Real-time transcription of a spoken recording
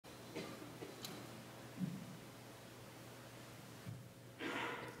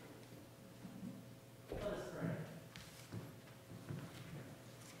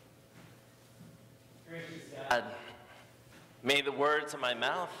May the words of my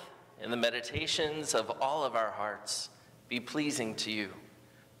mouth and the meditations of all of our hearts be pleasing to you.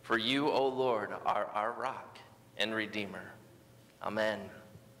 For you, O Lord, are our rock and redeemer. Amen.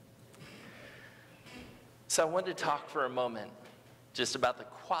 So I wanted to talk for a moment just about the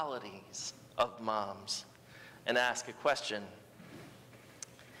qualities of moms and ask a question.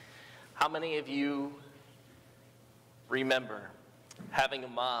 How many of you remember having a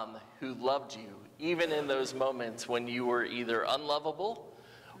mom who loved you even in those moments when you were either unlovable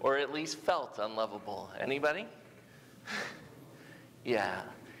or at least felt unlovable? Anybody? Yeah.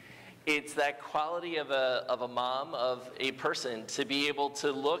 It's that quality of a mom, of a person, to be able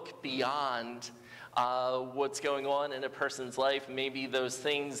to look beyond what's going on in a person's life, maybe those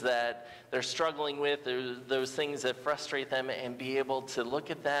things that they're struggling with, or those things that frustrate them, and be able to look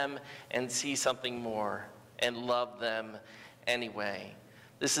at them and see something more and love them anyway.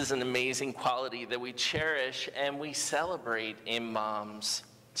 This is an amazing quality that we cherish and we celebrate in moms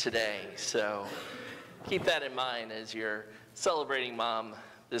today. So keep that in mind as you're celebrating mom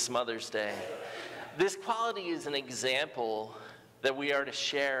this Mother's Day. This quality is an example that we are to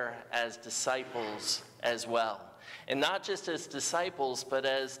share as disciples as well. And not just as disciples, but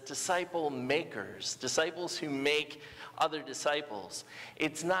as disciple makers, disciples who make other disciples.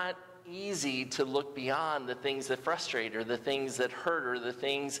 It's not easy to look beyond the things that frustrate or the things that hurt or the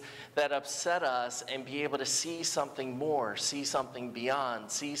things that upset us and be able to see something more, see something beyond,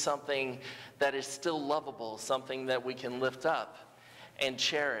 see something that is still lovable, something that we can lift up and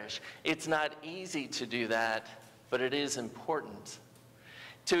cherish. It's not easy to do that, but it is important.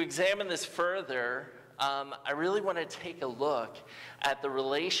 To examine this further, I really want to take a look at the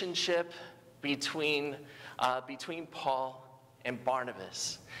relationship between Paul and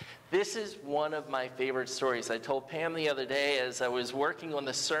Barnabas. This is one of my favorite stories. I told Pam the other day as I was working on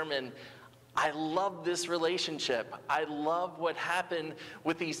the sermon, I love this relationship. I love what happened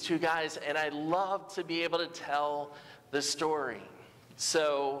with these two guys, and I love to be able to tell the story.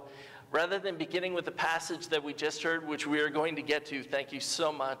 So rather than beginning with the passage that we just heard, which we are going to get to, thank you so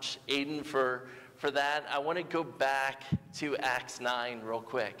much, Aiden, for that. I want to go back to Acts 9 real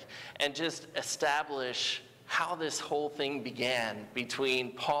quick and just establish how this whole thing began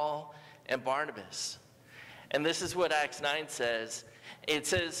between Paul and Barnabas. And this is what Acts 9 says. It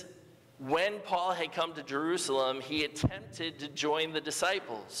says, when Paul had come to Jerusalem, he attempted to join the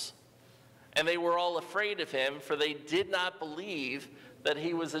disciples. And they were all afraid of him, for they did not believe that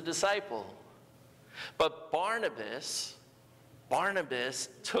he was a disciple. But Barnabas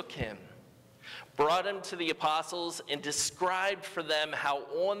took him, brought him to the apostles, and described for them how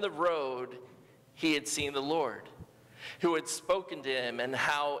on the road he had seen the Lord, who had spoken to him, and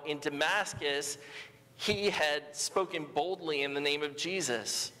how in Damascus he had spoken boldly in the name of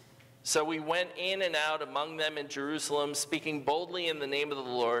Jesus. So we went in and out among them in Jerusalem, speaking boldly in the name of the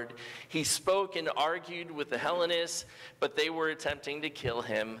Lord. He spoke and argued with the Hellenists, but they were attempting to kill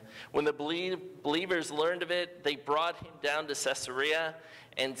him. When the believers learned of it, they brought him down to Caesarea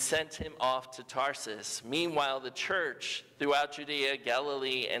and sent him off to Tarsus. Meanwhile, the church throughout Judea,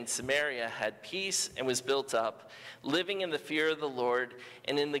 Galilee, and Samaria had peace and was built up, living in the fear of the Lord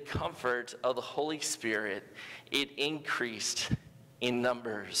and in the comfort of the Holy Spirit. It increased in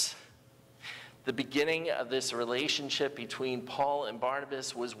numbers. The beginning of this relationship between Paul and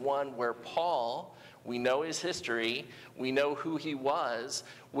Barnabas was one where Paul, we know his history, we know who he was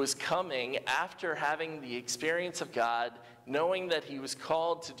coming after having the experience of God, knowing that he was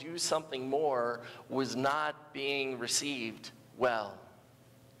called to do something more, was not being received well.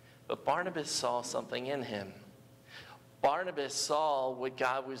 But Barnabas saw something in him. Barnabas saw what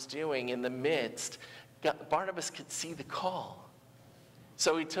God was doing in the midst. Barnabas could see the call.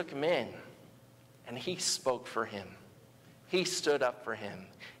 So he took him in. And he spoke for him. He stood up for him.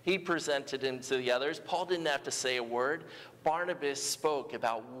 He presented him to the others. Paul didn't have to say a word. Barnabas spoke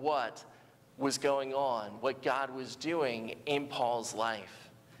about what was going on, what God was doing in Paul's life,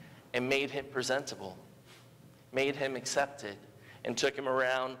 and made him presentable, made him accepted, and took him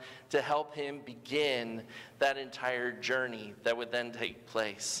around to help him begin that entire journey that would then take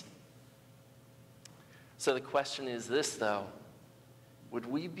place. So the question is this, though. Would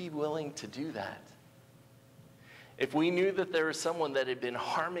we be willing to do that? If we knew that there was someone that had been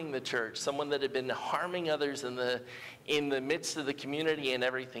harming the church, someone that had been harming others in the midst of the community and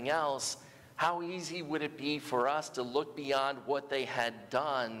everything else, how easy would it be for us to look beyond what they had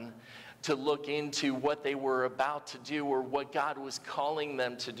done, to look into what they were about to do or what God was calling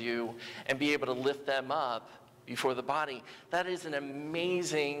them to do, and be able to lift them up before the body? That is an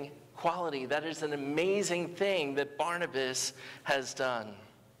amazing quality. That is an amazing thing that Barnabas has done.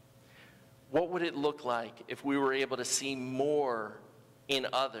 What would it look like if we were able to see more in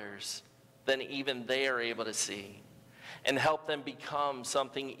others than even they are able to see, and help them become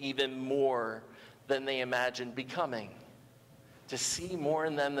something even more than they imagined becoming? To see more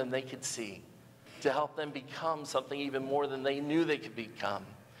in them than they could see, to help them become something even more than they knew they could become.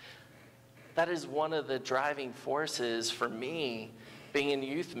 That is one of the driving forces for me being in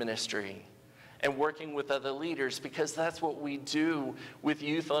youth ministry and working with other leaders, because that's what we do with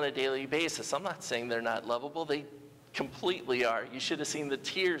youth on a daily basis. I'm not saying they're not lovable. They completely are. You should have seen the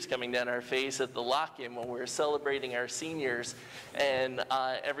tears coming down our face at the lock-in when we were celebrating our seniors and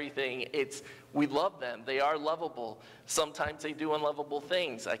everything. We love them. They are lovable. Sometimes they do unlovable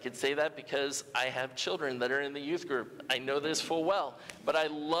things. I could say that because I have children that are in the youth group. I know this full well, but I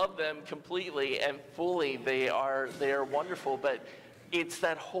love them completely and fully. They are wonderful, but it's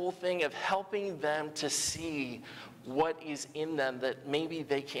that whole thing of helping them to see what is in them that maybe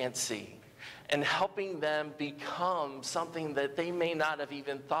they can't see, and helping them become something that they may not have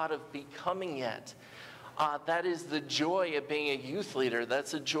even thought of becoming yet. That is the joy of being a youth leader.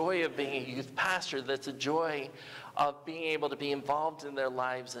 That's the joy of being a youth pastor. That's the joy of being able to be involved in their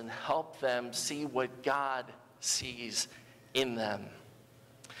lives and help them see what God sees in them.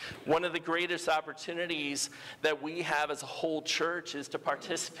 One of the greatest opportunities that we have as a whole church is to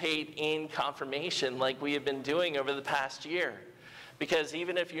participate in confirmation like we have been doing over the past year. Because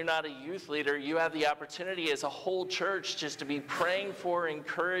even if you're not a youth leader, you have the opportunity as a whole church just to be praying for,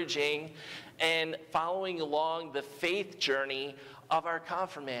 encouraging, and following along the faith journey of our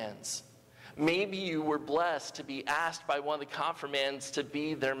confirmands. Maybe you were blessed to be asked by one of the confirmands to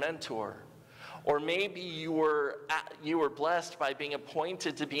be their mentor. Or maybe you were blessed by being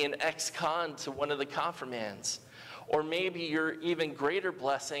appointed to be an ex-con to one of the confirmands. Or maybe your even greater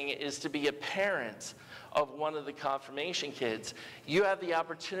blessing is to be a parent of one of the confirmation kids. You have the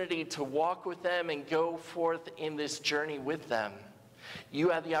opportunity to walk with them and go forth in this journey with them. You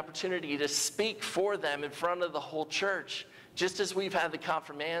have the opportunity to speak for them in front of the whole church. Just as we've had the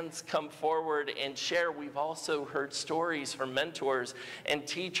confirmands come forward and share, we've also heard stories from mentors and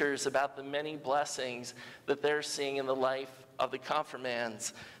teachers about the many blessings that they're seeing in the life of the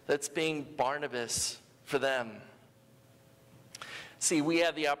confirmands. That's being Barnabas for them. See, we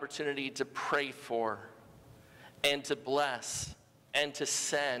have the opportunity to pray for and to bless and to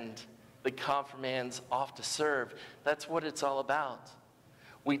send the confirmands off to serve. That's what it's all about.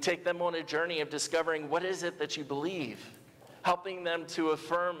 We take them on a journey of discovering what is it that you believe, helping them to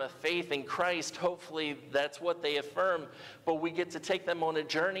affirm a faith in Christ. Hopefully that's what they affirm, but we get to take them on a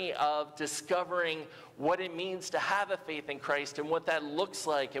journey of discovering what it means to have a faith in Christ and what that looks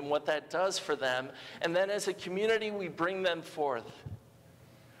like and what that does for them. And then as a community, we bring them forth.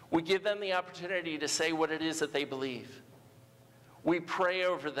 We give them the opportunity to say what it is that they believe. We pray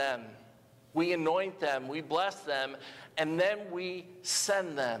over them. We anoint them. We bless them. And then we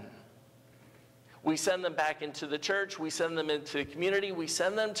send them. We send them back into the church. We send them into the community. We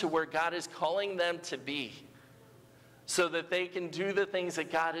send them to where God is calling them to be, so that they can do the things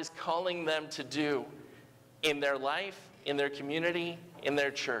that God is calling them to do in their life, in their community, in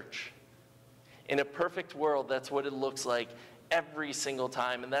their church. In a perfect world, that's what it looks like every single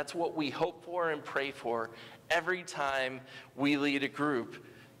time. And that's what we hope for and pray for every time we lead a group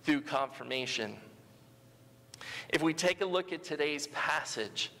through confirmation. If we take a look at today's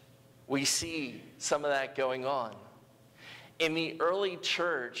passage, we see some of that going on. In the early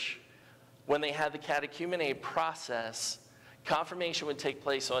church, when they had the catechumenate process, confirmation would take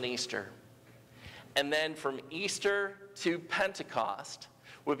place on Easter. And then from Easter to Pentecost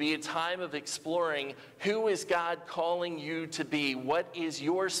would be a time of exploring who is God calling you to be? What is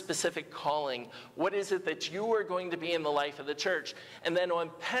your specific calling? What is it that you are going to be in the life of the church? And then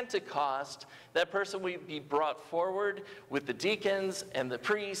on Pentecost, that person would be brought forward with the deacons and the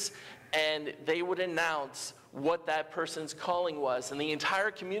priests, and they would announce what that person's calling was. And the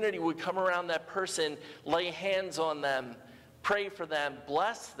entire community would come around that person, lay hands on them, pray for them,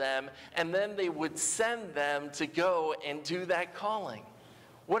 bless them, and then they would send them to go and do that calling.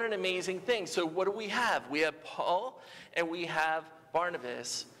 What an amazing thing. So what do we have? We have Paul and we have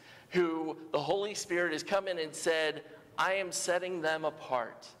Barnabas, who the Holy Spirit has come in and said, I am setting them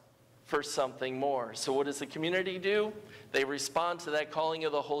apart for something more. So what does the community do? They respond to that calling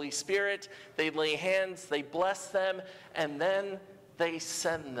of the Holy Spirit. They lay hands, they bless them, and then they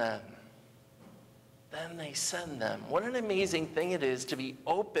send them. Then they send them. What an amazing thing it is to be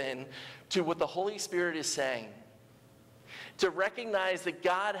open to what the Holy Spirit is saying. To recognize that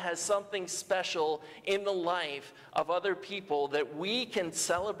God has something special in the life of other people that we can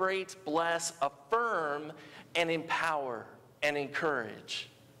celebrate, bless, affirm, and empower and encourage.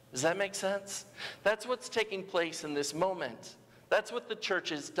 Does that make sense? That's what's taking place in this moment. That's what the church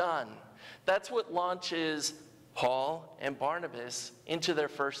has done. That's what launches Paul and Barnabas into their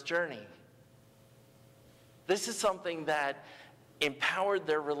first journey. This is something that empowered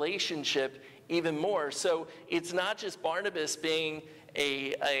their relationship even more. So it's not just Barnabas being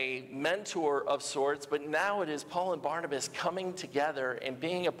a mentor of sorts, but now it is Paul and Barnabas coming together and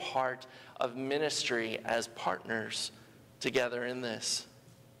being a part of ministry as partners together in this.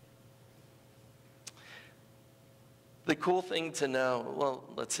 The cool thing to know, well,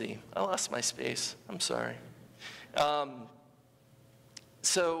 let's see. I lost my space. I'm sorry.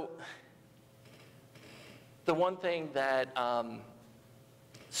 So the one thing that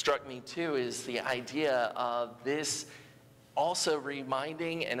struck me too is the idea of this also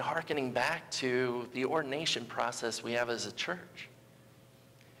reminding and hearkening back to the ordination process we have as a church.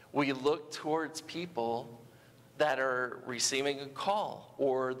 We look towards people that are receiving a call,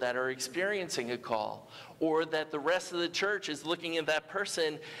 or that are experiencing a call, or that the rest of the church is looking at that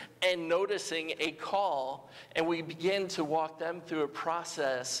person and noticing a call, and we begin to walk them through a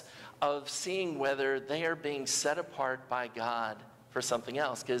process of seeing whether they are being set apart by God for something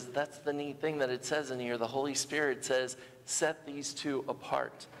else. Because that's the neat thing that it says in here. The Holy Spirit says, set these two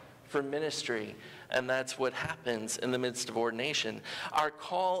apart for ministry. And that's what happens in the midst of ordination. Our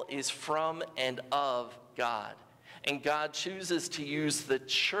call is from and of God. And God chooses to use the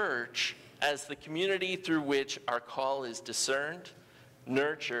church as the community through which our call is discerned,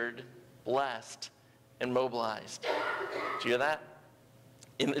 nurtured, blessed, and mobilized. Do you hear that?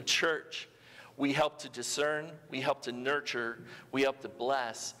 In the church, we help to discern, we help to nurture, we help to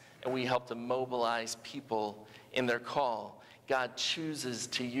bless, and we help to mobilize people in their call. God chooses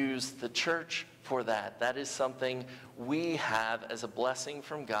to use the church for that. That is something we have as a blessing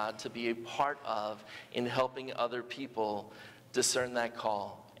from God to be a part of in helping other people discern that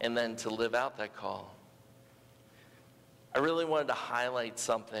call and then to live out that call. I really wanted to highlight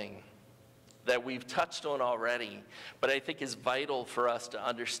something that we've touched on already, but I think is vital for us to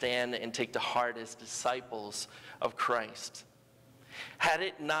understand and take to heart as disciples of Christ. Had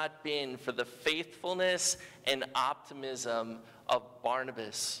it not been for the faithfulness and optimism of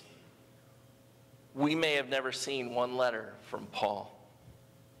Barnabas, we may have never seen one letter from Paul.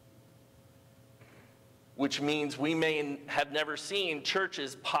 Which means we may have never seen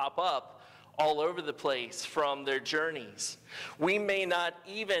churches pop up all over the place from their journeys. We may not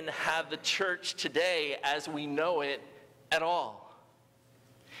even have the church today as we know it at all.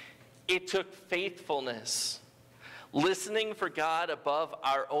 It took faithfulness, listening for God above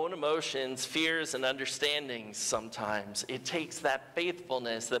our own emotions, fears, and understandings sometimes. It takes that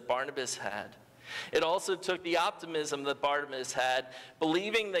faithfulness that Barnabas had. It also took the optimism that Barnabas had,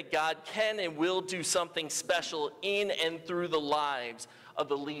 believing that God can and will do something special in and through the lives of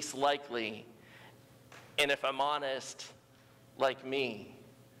the least likely. And if I'm honest, like me,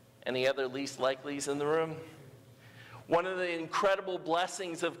 any other least likelies in the room? One of the incredible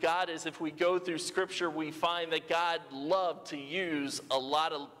blessings of God is if we go through Scripture, we find that God loved to use a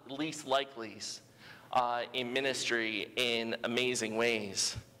lot of least likelies in ministry in amazing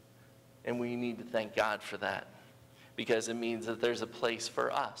ways. And we need to thank God for that, because it means that there's a place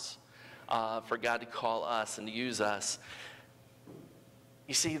for us, for God to call us and to use us.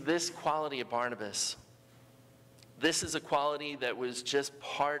 You see, this quality of Barnabas, this is a quality that was just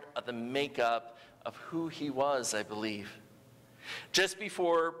part of the makeup of who he was, I believe. Just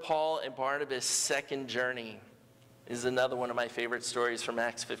before Paul and Barnabas' second journey is another one of my favorite stories from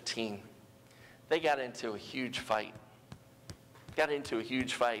Acts 15. They got into a huge fight.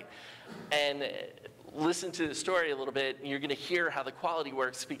 And listen to the story a little bit, and you're going to hear how the quality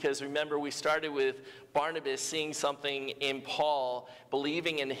works, because remember, we started with Barnabas seeing something in Paul,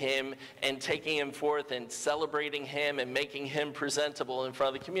 believing in him, and taking him forth and celebrating him and making him presentable in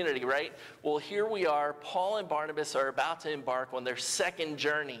front of the community, right? Well, here we are. Paul and Barnabas are about to embark on their second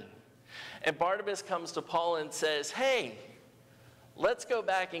journey. And Barnabas comes to Paul and says, hey, let's go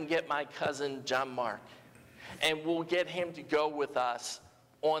back and get my cousin John Mark, and we'll get him to go with us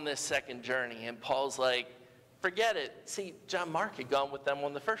on this second journey. And Paul's like, forget it. See, John Mark had gone with them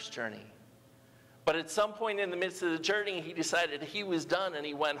on the first journey. But at some point in the midst of the journey, he decided he was done, and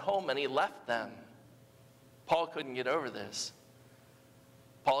he went home and he left them. Paul couldn't get over this.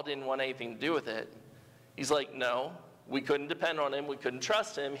 Paul didn't want anything to do with it. He's like, no, we couldn't depend on him. We couldn't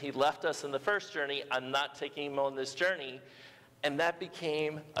trust him. He left us in the first journey. I'm not taking him on this journey. And that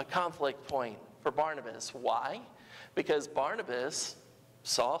became a conflict point for Barnabas. Why? Because Barnabas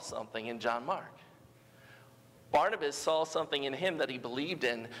saw something in John Mark. Barnabas saw something in him that he believed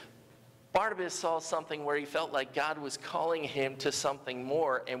in, Barnabas saw something where he felt like God was calling him to something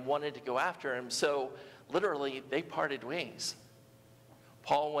more and wanted to go after him. So literally, they parted ways.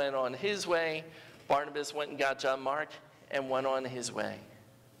 Paul went on his way. Barnabas went and got John Mark and went on his way.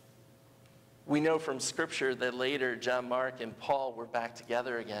 We know from Scripture that later John Mark and Paul were back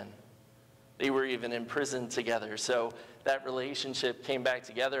together again. They were even in prison together. So that relationship came back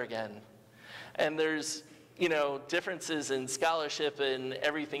together again. And there's, differences in scholarship and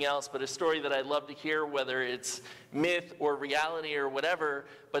everything else, but a story that I'd love to hear, whether it's myth or reality or whatever,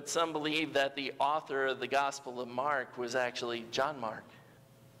 but some believe that the author of the Gospel of Mark was actually John Mark.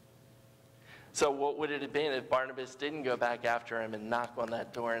 So what would it have been if Barnabas didn't go back after him and knock on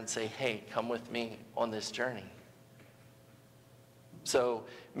that door and say, hey, come with me on this journey? So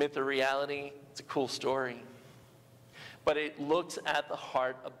myth or reality, it's a cool story. But it looks at the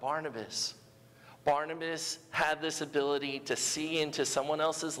heart of Barnabas. Barnabas had this ability to see into someone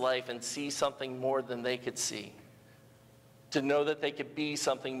else's life and see something more than they could see. To know that they could be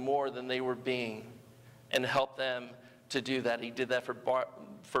something more than they were being and help them to do that. He did that for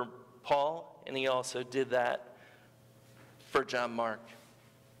Paul, and he also did that for John Mark.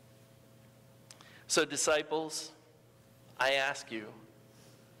 So disciples, I ask you,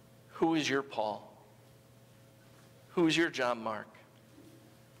 who is your Paul? Who is your John Mark?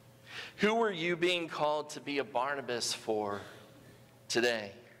 Who are you being called to be a Barnabas for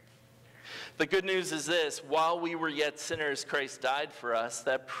today? The good news is this: while we were yet sinners, Christ died for us.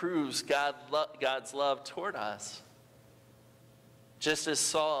 That proves God's love toward us. Just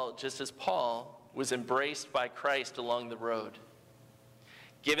as Paul was embraced by Christ along the road,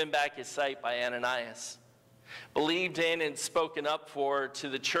 given back his sight by Ananias, believed in and spoken up for to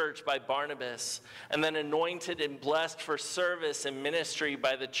the church by Barnabas, and then anointed and blessed for service and ministry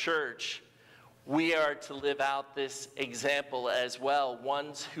by the church, we are to live out this example as well.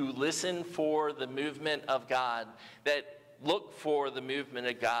 Ones who listen for the movement of God, that look for the movement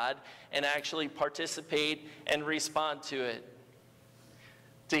of God, and actually participate and respond to it.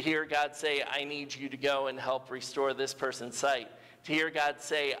 To hear God say, I need you to go and help restore this person's sight. To hear God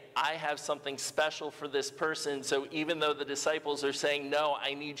say, I have something special for this person, so even though the disciples are saying, no,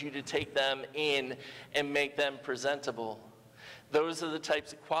 I need you to take them in and make them presentable. Those are the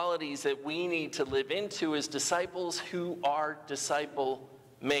types of qualities that we need to live into as disciples who are disciple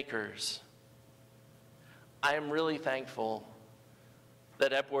makers. I am really thankful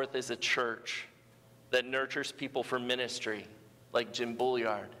that Epworth is a church that nurtures people for ministry, like Jim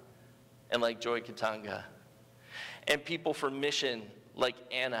Bulliard and like Joy Katanga. And people for mission like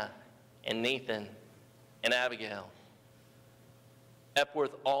Anna and Nathan and Abigail.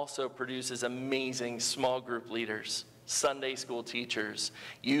 Epworth also produces amazing small group leaders, Sunday school teachers,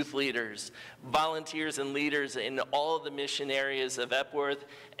 youth leaders, volunteers and leaders in all of the mission areas of Epworth,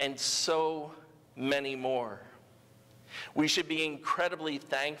 and so many more. We should be incredibly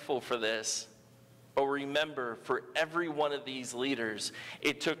thankful for this. But remember, for every one of these leaders,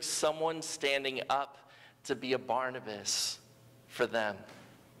 it took someone standing up to be a Barnabas for them.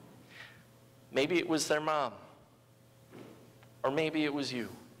 Maybe it was their mom, or maybe it was you.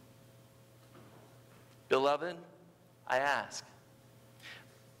 Beloved, I ask,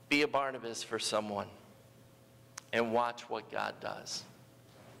 be a Barnabas for someone and watch what God does.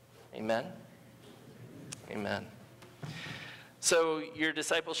 Amen? Amen. So your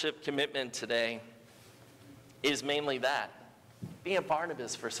discipleship commitment today is mainly that. Be a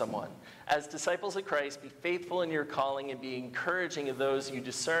Barnabas for someone. As disciples of Christ, be faithful in your calling and be encouraging of those you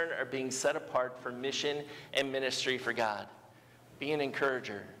discern are being set apart for mission and ministry for God. Be an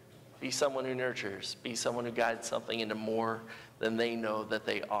encourager. Be someone who nurtures. Be someone who guides something into more than they know that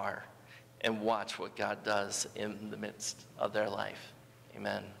they are. And watch what God does in the midst of their life.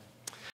 Amen.